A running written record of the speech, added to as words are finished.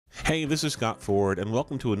Hey, this is Scott Ford, and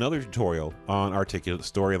welcome to another tutorial on Articulate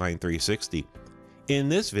Storyline 360. In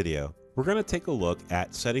this video, we're going to take a look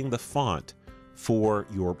at setting the font for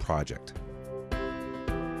your project.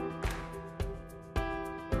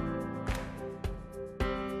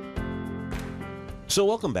 So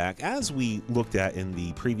welcome back. As we looked at in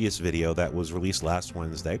the previous video that was released last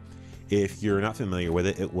Wednesday, if you're not familiar with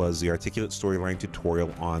it, it was the Articulate Storyline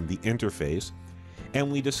tutorial on the interface. And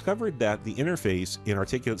we discovered that the interface in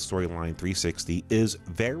Articulate Storyline 360 is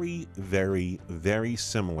very, very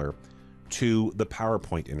similar to the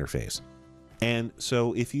PowerPoint interface. And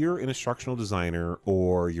so if you're an instructional designer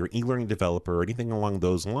or you're an e-learning developer or anything along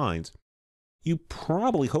those lines, you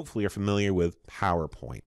probably, hopefully, are familiar with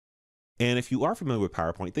PowerPoint. And if you are familiar with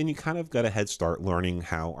PowerPoint, then you kind of got a head start learning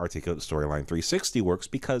how Articulate Storyline 360 works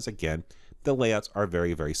because, again, the layouts are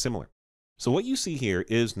very, very similar. So what you see here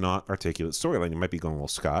is not Articulate Storyline. You might be going, well,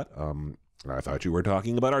 Scott, I thought you were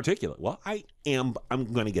talking about Articulate. Well, I am.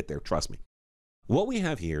 I'm going to get there. Trust me. What we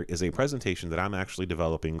have here is a presentation that I'm actually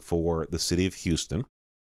developing for the city of Houston.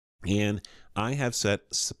 And I have set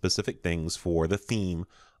specific things for the theme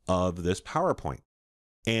of this PowerPoint.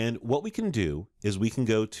 And what we can do is we can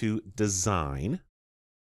go to Design.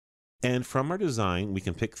 And from our design, we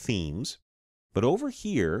can pick themes. But over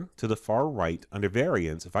here to the far right under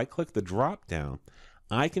Variants, if I click the drop down,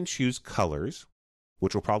 I can choose colors,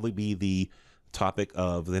 which will probably be the topic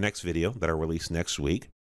of the next video that I'll release next week.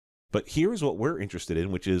 But here's what we're interested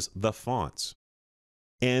in, which is the fonts.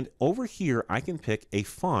 And over here, I can pick a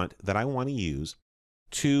font that I want to use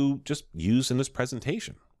to just use in this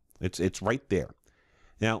presentation. It's right there.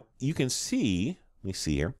 Now, you can see, let me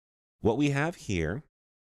see here, what we have here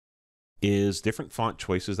is different font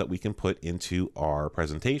choices that we can put into our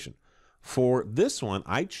presentation. For this one,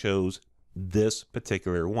 I chose this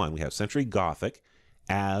particular one. We have Century Gothic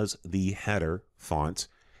as the header font,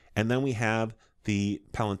 and then we have the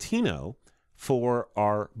Palantino for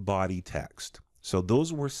our body text. So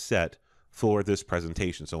those were set for this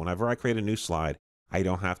presentation. So whenever I create a new slide, I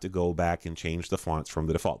don't have to go back and change the fonts from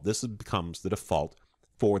the default. This becomes the default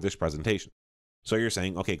for this presentation. So you're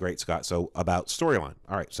saying, okay, great, Scott. So about storyline.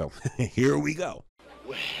 All right, so here we go.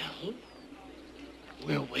 Well,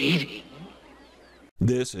 we're waiting.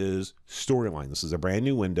 This is storyline. This is a brand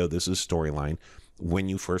new window. This is storyline when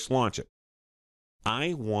you first launch it.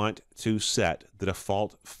 I want to set the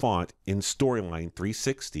default font in Storyline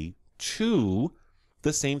 360 to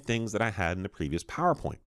the same things that I had in the previous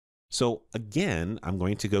PowerPoint. So again, I'm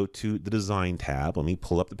going to go to the Design tab. Let me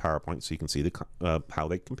pull up the PowerPoint so you can see how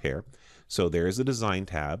they compare. So there's the Design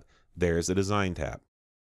tab. There's the Design tab.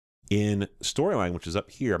 In Storyline, which is up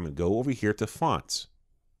here, I'm going to go over here to Fonts.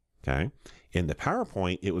 Okay. In the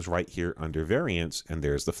PowerPoint, it was right here under Variants, and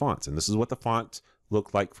there's the fonts. And this is what the fonts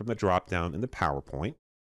look like from the drop-down in the PowerPoint.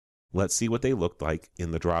 Let's see what they look like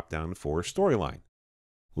in the drop-down for Storyline.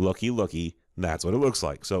 Looky, that's what it looks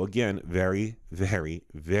like. So again, very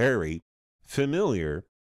familiar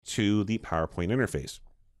to the PowerPoint interface.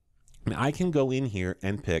 Now, I can go in here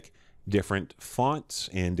and pick different fonts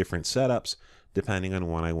and different setups depending on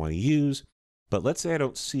what I want to use. But let's say I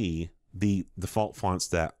don't see the default fonts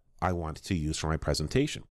that I want to use for my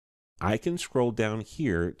presentation. I can scroll down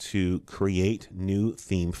here to create new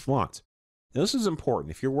theme fonts. Now, this is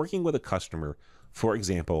important. If you're working with a customer, for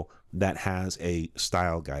example, that has a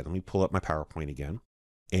style guide. Let me pull up my PowerPoint again.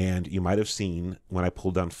 And you might have seen when I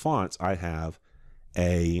pulled down fonts, I have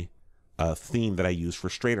a theme that I use for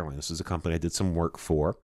Straighterline. This is a company I did some work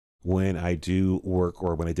for. When I do work,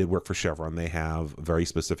 or when I did work for Chevron, they have very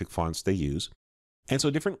specific fonts they use. And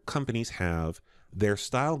so different companies have their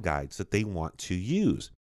style guides that they want to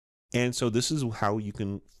use. And so this is how you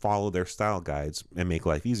can follow their style guides and make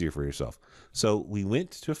life easier for yourself. So we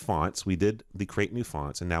went to fonts, we did the create new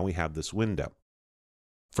fonts, and now we have this window.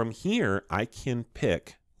 From here, I can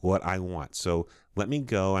pick what I want. So let me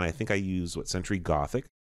go, and I think I use Century Gothic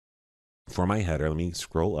for my header. Let me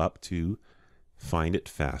scroll up to find it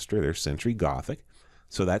faster. There's Century Gothic.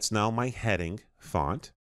 So that's now my heading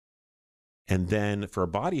font. And then for a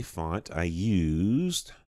body font, I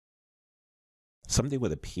used something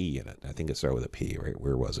with a P in it. I think it started with a P, right?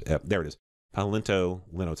 Where was it? There it is. Palento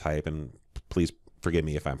linotype. And please forgive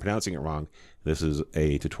me if I'm pronouncing it wrong. This is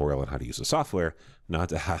a tutorial on how to use the software, not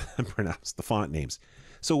to how to pronounce the font names.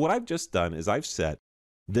 So what I've just done is I've set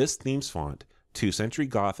this theme's font to Century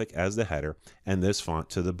Gothic as the header and this font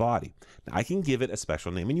to the body. Now, I can give it a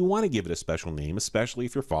special name, and you want to give it a special name, especially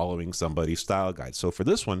if you're following somebody's style guide. So for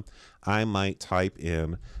this one, I might type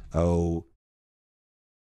in,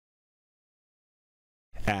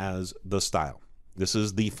 as the style. This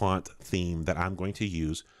is the font theme that I'm going to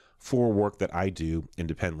use for work that I do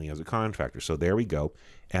independently as a contractor. So there we go.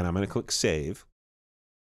 And I'm going to click save.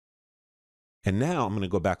 And now I'm going to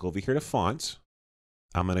go back over here to fonts.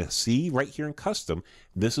 I'm going to see right here in custom,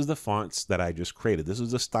 this is the fonts that I just created. This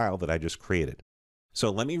is the style that I just created.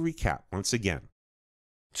 So let me recap once again.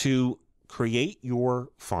 To create your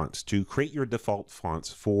fonts, to create your default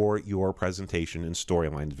fonts for your presentation and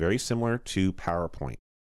storylines, very similar to PowerPoint.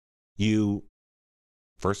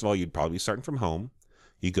 First of all, you'd probably be starting from home.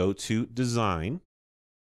 You go to design,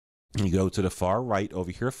 you go to the far right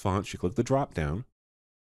over here, fonts, you click the drop down.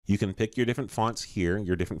 You can pick your different fonts here,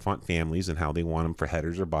 your different font families and how they want them for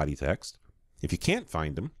headers or body text. If you can't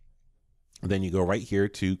find them, then you go right here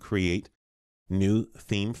to create new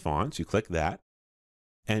theme fonts. You click that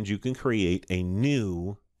and you can create a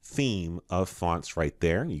new theme of fonts right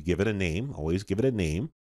there. You give it a name, always give it a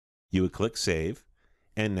name. You would click save.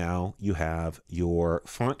 And now you have your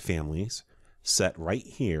font families set right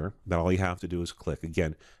here that all you have to do is click.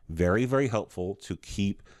 Again, very, very helpful to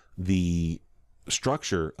keep the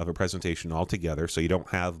structure of a presentation all together so you don't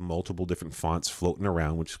have multiple different fonts floating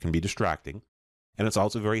around, which can be distracting. And it's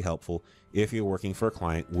also very helpful if you're working for a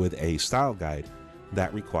client with a style guide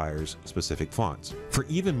that requires specific fonts. For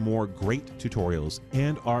even more great tutorials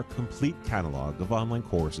and our complete catalog of online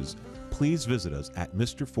courses, please visit us at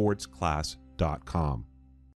mrfordsclass.com.